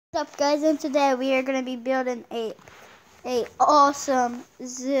What's up, guys? And today we are going to be building a awesome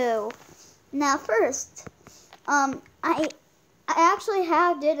zoo. Now first, I actually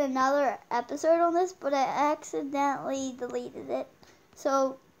did another episode on this, but I accidentally deleted it.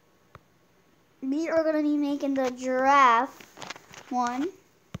 So we are going to be making the giraffe one.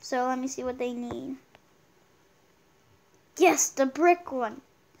 So let me see what they need. Yes, the brick one.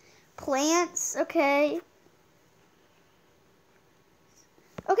 Plants, okay.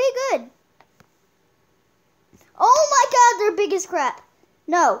 Okay, good. Oh my god, they're big as crap.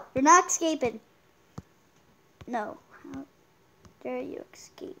 No, you're not escaping. No. How dare you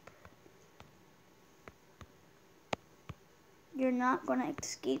escape? You're not going to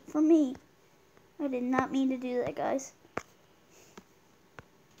escape from me. I did not mean to do that, guys.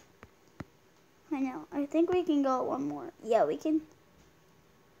 I know. I think we can go one more. Yeah, we can.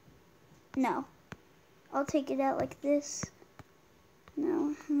 No. I'll take it out like this.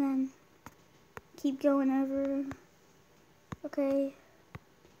 No, and then keep going over. Okay.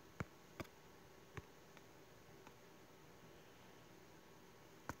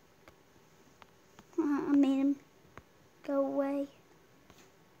 I made him go away.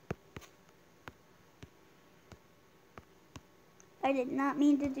 I did not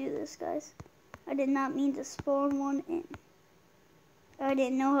mean to do this, guys. I did not mean to spawn one in. I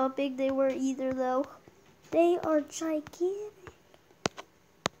didn't know how big they were either, though. They are gigantic.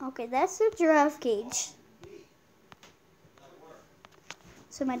 Okay, that's the giraffe cage.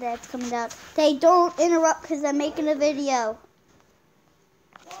 So my dad's coming out. Hey, don't interrupt because I'm making a video.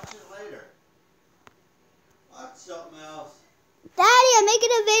 Watch it later. Watch something else. Daddy, I'm making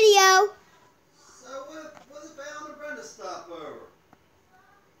a video. So what is Val and Brenda stop over?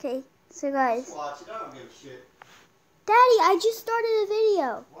 Okay, so guys. Just watch it. I don't give a shit. Daddy, I just started a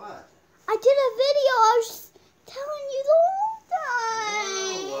video. What? I did a video. I was telling you the whole time.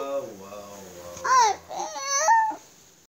 Oh,